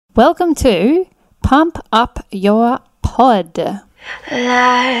Welcome to Pump Up Your Pod.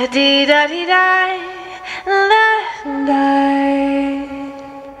 La dee da dee da, la da.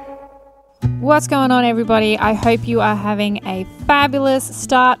 What's going on, everybody? I hope you are having a fabulous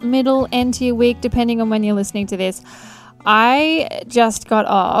start, middle, end to your week, depending on when you're listening to this. I just got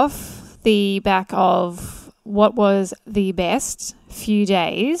off the back of what was the best few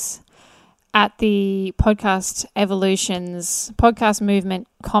days at the Podcast Evolutions Podcast Movement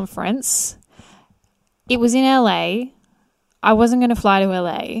Conference. It was in LA. I wasn't going to fly to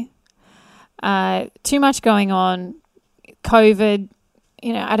LA. Too much going on. COVID.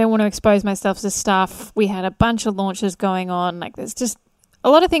 I don't want to expose myself to stuff. We had a bunch of launches going on. There's just a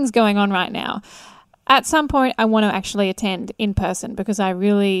lot of things going on right now. At some point, I want to actually attend in person because I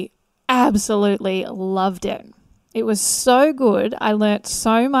really absolutely loved it. It was so good. I learnt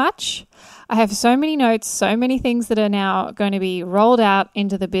so much. I have so many notes, so many things that are now going to be rolled out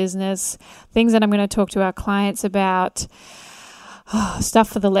into the business, things that I'm going to talk to our clients about, stuff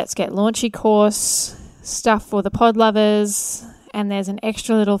for the Let's Get Launchy course, stuff for the pod lovers, and there's an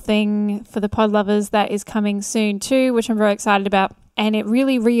extra little thing for the pod lovers that is coming soon too, which I'm very excited about. And it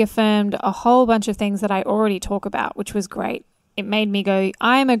really reaffirmed a whole bunch of things that I already talk about, which was great. It made me go,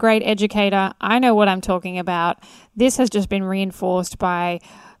 I am a great educator. I know what I'm talking about. This has just been reinforced by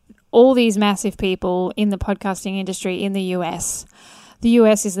all these massive people in the podcasting industry in the US. The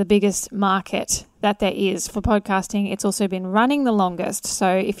US is the biggest market that there is for podcasting. It's also been running the longest. So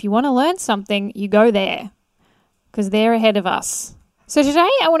if you want to learn something, you go there because they're ahead of us. So today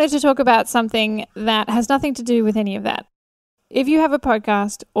I wanted to talk about something that has nothing to do with any of that. If you have a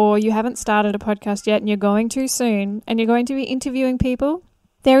podcast or you haven't started a podcast yet and you're going to soon and you're going to be interviewing people,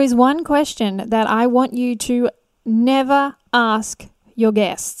 there is one question that I want you to never ask your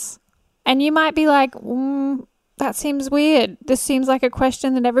guests. And you might be like, that seems weird. This seems like a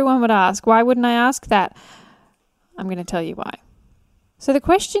question that everyone would ask. Why wouldn't I ask that? I'm going to tell you why. So the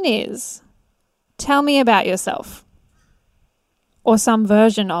question is, tell me about yourself, or some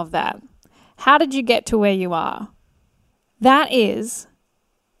version of that. How did you get to where you are? That is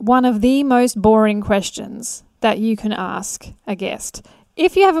one of the most boring questions that you can ask a guest.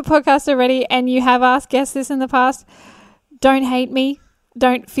 If you have a podcast already and you have asked guests this in the past, don't hate me.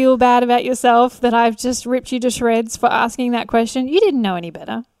 Don't feel bad about yourself that I've just ripped you to shreds for asking that question. You didn't know any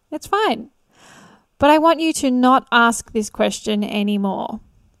better. It's fine. But I want you to not ask this question anymore.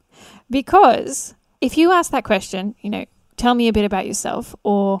 Because if you ask that question, tell me a bit about yourself,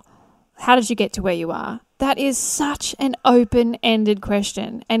 or how did you get to where you are? That is such an open-ended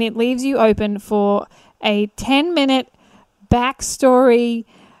question, and it leaves you open for a 10-minute backstory,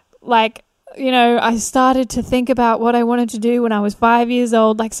 I started to think about what I wanted to do when I was 5 years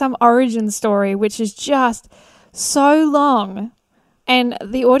old, like some origin story, which is just so long, and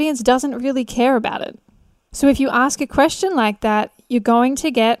the audience doesn't really care about it. So if you ask a question like that, you're going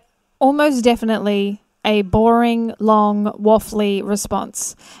to get almost definitely a boring, long, waffly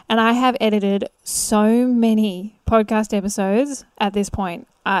response. And I have edited so many podcast episodes at this point.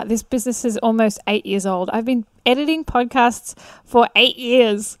 This business is almost 8 years old. I've been editing podcasts for 8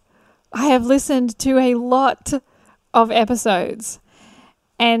 years. I have listened to a lot of episodes,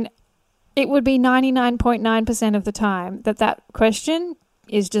 and it would be 99.9% of the time that question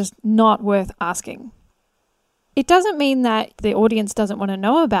is just not worth asking. It doesn't mean that the audience doesn't want to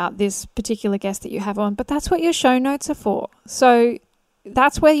know about this particular guest that you have on, but that's what your show notes are for. So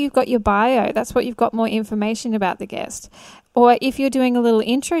that's where you've got your bio. That's what you've got more information about the guest. Or if you're doing a little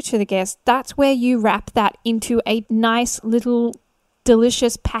intro to the guest, that's where you wrap that into a nice little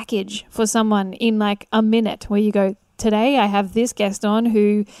delicious package for someone in a minute, where you go, today I have this guest on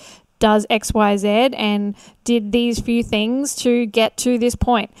who does XYZ and did these few things to get to this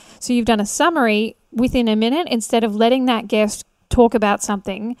point. So you've done a summary within a minute instead of letting that guest talk about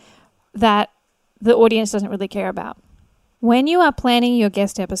something that the audience doesn't really care about. When you are planning your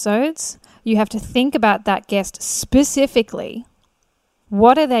guest episodes, you have to think about that guest specifically.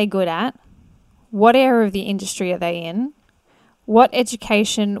 What are they good at? What area of the industry are they in? What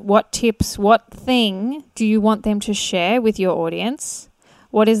education, what tips, what thing do you want them to share with your audience?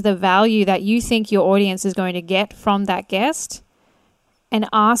 What is the value that you think your audience is going to get from that guest? And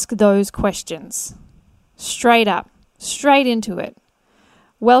ask those questions straight up, straight into it.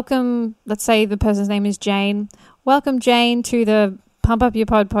 Welcome, let's say the person's name is Jane. Welcome, Jane, to the Pump Up Your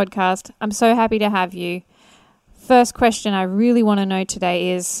Pod podcast. I'm so happy to have you. First question I really want to know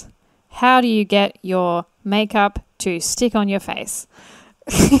today is, how do you get your makeup to stick on your face?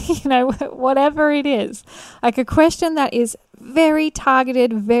 Whatever it is. Like a question that is very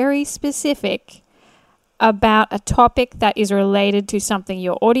targeted, very specific. about a topic that is related to something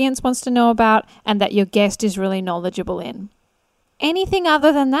your audience wants to know about and that your guest is really knowledgeable in. Anything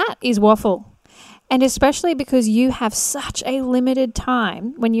other than that is waffle. And especially because you have such a limited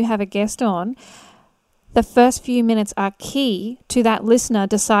time when you have a guest on, the first few minutes are key to that listener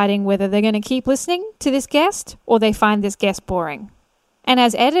deciding whether they're going to keep listening to this guest or they find this guest boring. And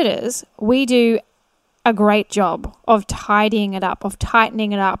as editors, we do a great job of tidying it up, of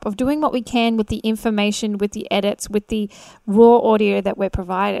tightening it up, of doing what we can with the information, with the edits, with the raw audio that we're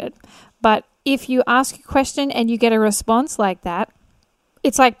provided. But if you ask a question and you get a response like that,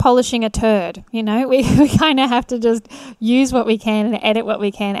 it's like polishing a turd, you know? We kind of have to just use what we can and edit what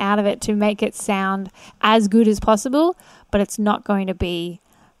we can out of it to make it sound as good as possible, but it's not going to be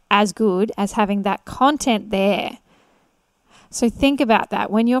as good as having that content there. So think about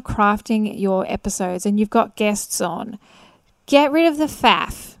that when you're crafting your episodes and you've got guests on. Get rid of the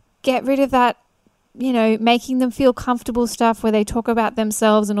faff. Get rid of that, making them feel comfortable stuff where they talk about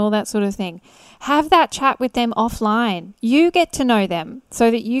themselves and all that sort of thing. Have that chat with them offline. You get to know them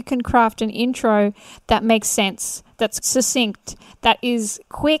so that you can craft an intro that makes sense, that's succinct, that is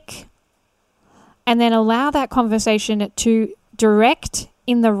quick, and then allow that conversation to direct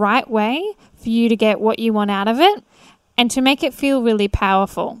in the right way for you to get what you want out of it and to make it feel really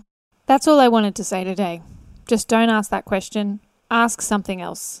powerful. That's all I wanted to say today. Just don't ask that question. Ask something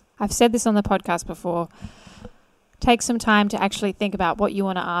else. I've said this on the podcast before. Take some time to actually think about what you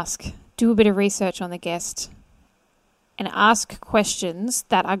want to ask. Do a bit of research on the guest and ask questions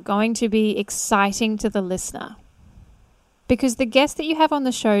that are going to be exciting to the listener. Because the guest that you have on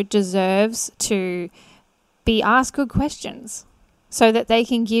the show deserves to be asked good questions so that they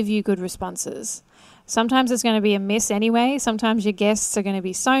can give you good responses. Sometimes it's going to be a miss anyway. Sometimes your guests are going to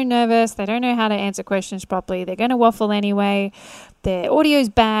be so nervous. They don't know how to answer questions properly. They're going to waffle anyway. Their audio's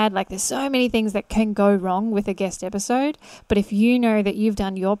bad. Like, there's so many things that can go wrong with a guest episode. But if you know that you've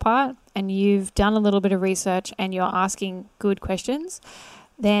done your part and you've done a little bit of research and you're asking good questions,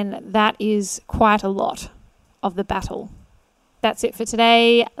 then that is quite a lot of the battle. That's it for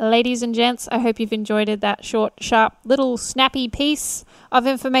today, ladies and gents. I hope you've enjoyed that short, sharp, little snappy piece of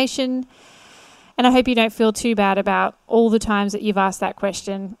information. And I hope you don't feel too bad about all the times that you've asked that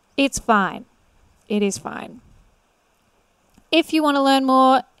question. It's fine. It is fine. If you want to learn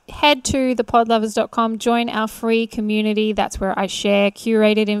more, head to thepodlovers.com, join our free community. That's where I share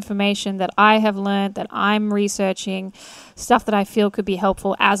curated information that I have learned, that I'm researching, stuff that I feel could be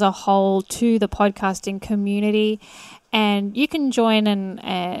helpful as a whole to the podcasting community. And you can join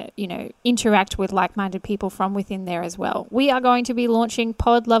and, interact with like-minded people from within there as well. We are going to be launching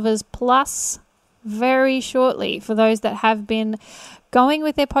Pod Lovers Plus very shortly for those that have been going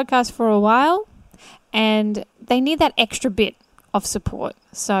with their podcast for a while and they need that extra bit of support.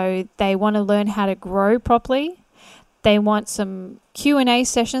 So they want to learn how to grow properly. They want some Q&A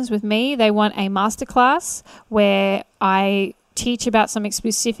sessions with me. They want a masterclass where I teach about something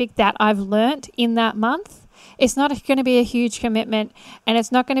specific that I've learnt in that month. It's not going to be a huge commitment, and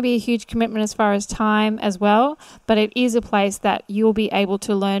it's not going to be a huge commitment as far as time as well, but it is a place that you'll be able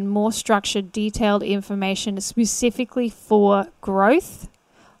to learn more structured, detailed information specifically for growth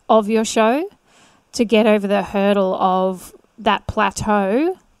of your show to get over the hurdle of that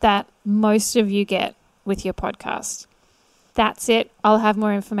plateau that most of you get with your podcast. That's it. I'll have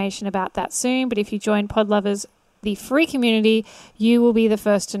more information about that soon, but if you join Pod Lovers, the free community, you will be the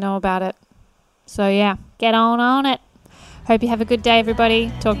first to know about it. So yeah, get on it. Hope you have a good day, everybody.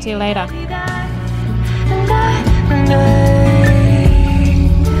 Talk to you later.